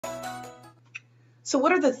So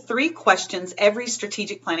what are the 3 questions every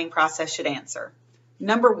strategic planning process should answer?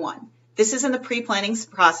 Number 1, this is in the pre-planning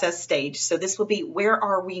process stage, so this will be where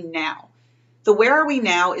are we now? The where are we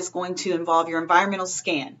now is going to involve your environmental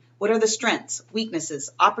scan. What are the strengths,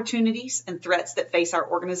 weaknesses, opportunities, and threats that face our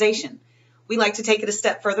organization? We like to take it a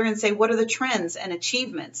step further and say, what are the trends and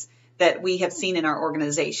achievements that we have seen in our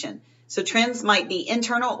organization? So trends might be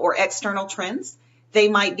internal or external trends. They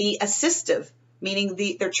might be assistive,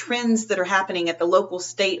 meaning they're trends that are happening at the local,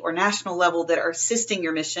 state, or national level that are assisting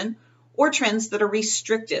your mission, or trends that are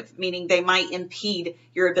restrictive, meaning they might impede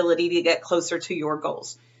your ability to get closer to your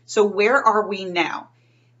goals. So where are we now?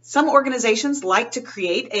 Some organizations like to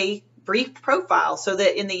create a brief profile so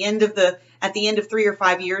that at the end of 3 or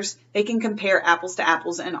 5 years, they can compare apples to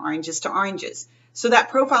apples and oranges to oranges. So that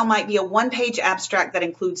profile might be a 1-page abstract that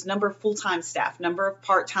includes number of full-time staff, number of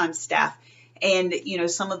part-time staff, and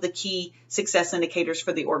some of the key success indicators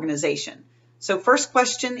for the organization. So first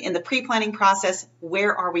question in the pre-planning process,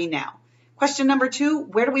 where are we now? Question number 2,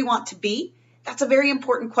 where do we want to be? That's a very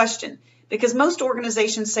important question because most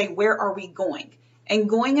organizations say, where are we going? And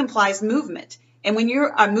going implies movement. And when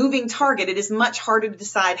you're a moving target, it is much harder to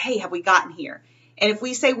decide, hey, have we gotten here? And if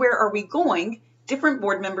we say, where are we going? Different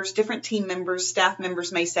board members, different team members, staff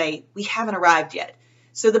members may say, we haven't arrived yet.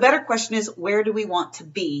 So the better question is, where do we want to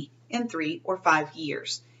be in 3 or 5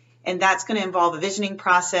 years? And that's going to involve a visioning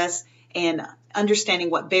process and understanding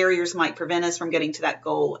what barriers might prevent us from getting to that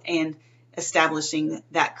goal and establishing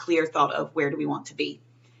that clear thought of where do we want to be.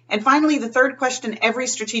 And finally, the third question every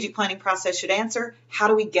strategic planning process should answer, how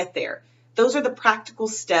do we get there? Those are the practical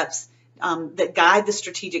steps that guide the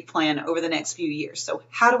strategic plan over the next few years. So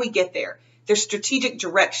how do we get there? There's strategic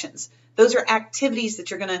directions. Those are activities that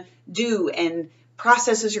you're going to do and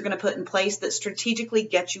processes you're going to put in place that strategically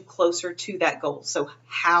get you closer to that goal. So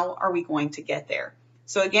how are we going to get there?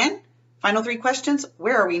 So again, final 3 questions.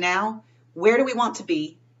 Where are we now? Where do we want to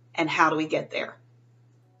be? And how do we get there?